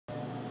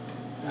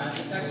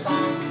This next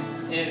song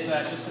is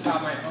just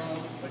about my home,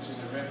 which is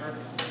a river,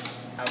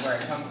 where I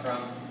come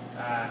from.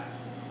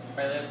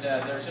 Where I lived,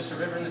 there was just a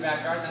river in the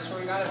backyard, and that's where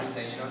we got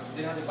everything. You know,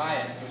 they didn't have to buy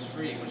it; it was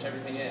free, which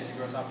everything is. It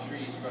grows off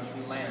trees, it grows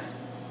from the land.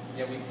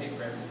 Yet we pay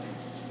for everything.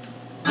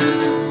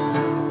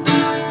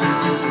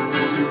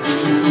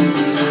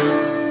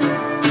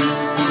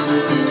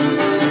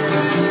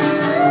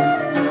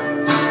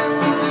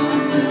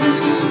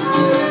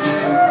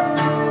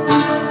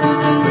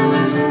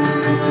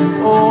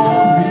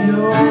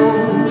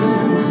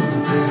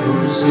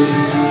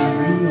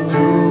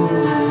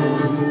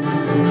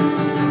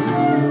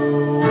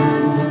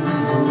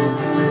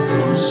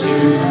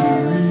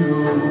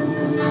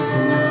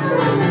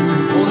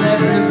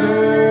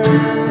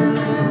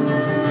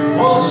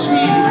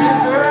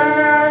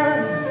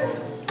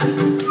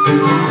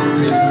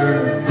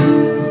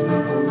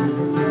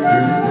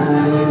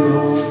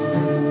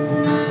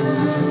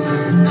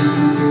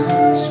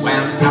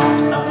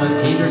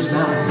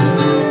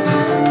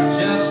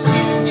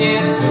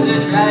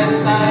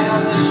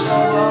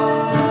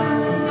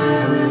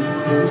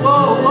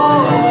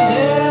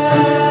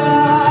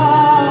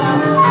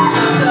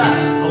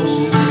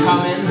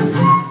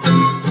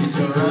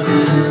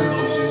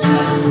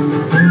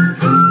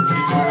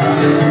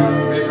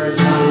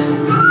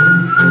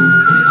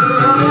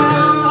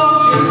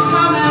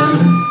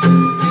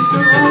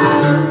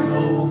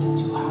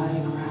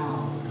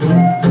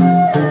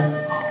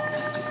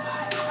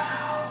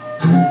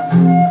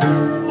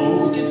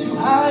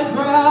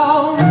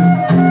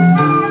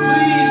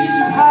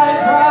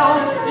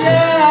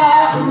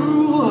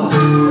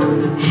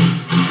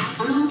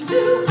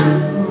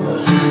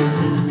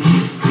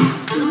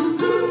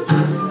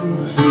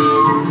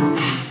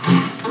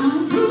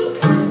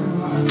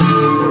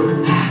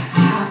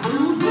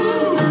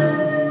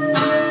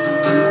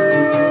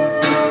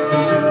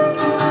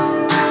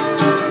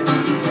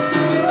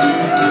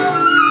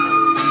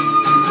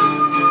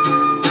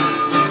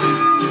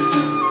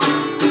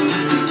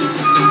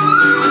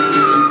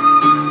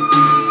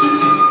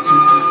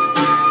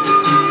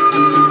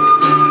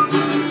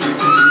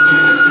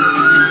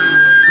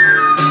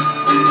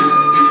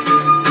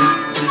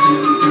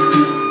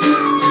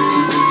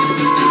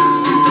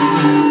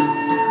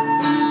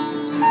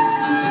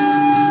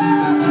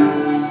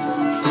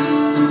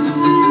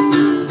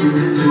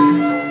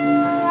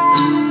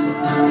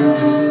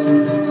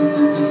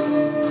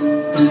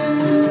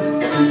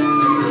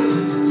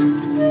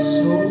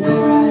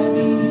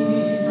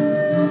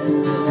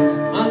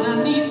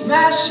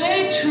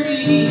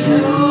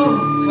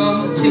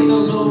 Come take a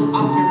load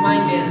off your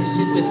mind and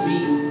sit with me.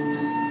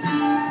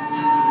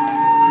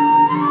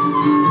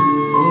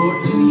 For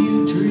do you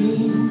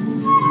dream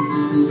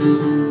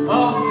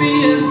of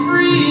being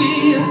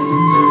free?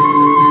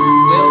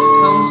 Well,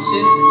 come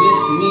sit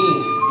with me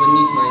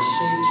beneath my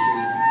shade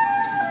tree.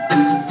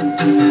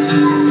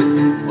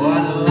 For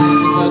I'd like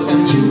to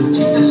welcome you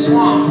to the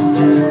swamp.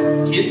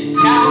 Get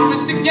down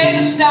with the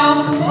gator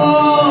stomp.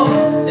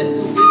 Oh, let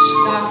the witch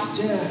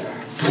doctor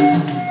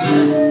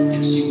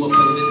fix you up a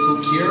little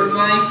cure,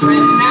 my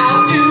friend.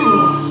 Now do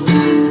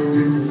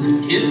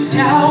get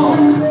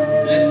down.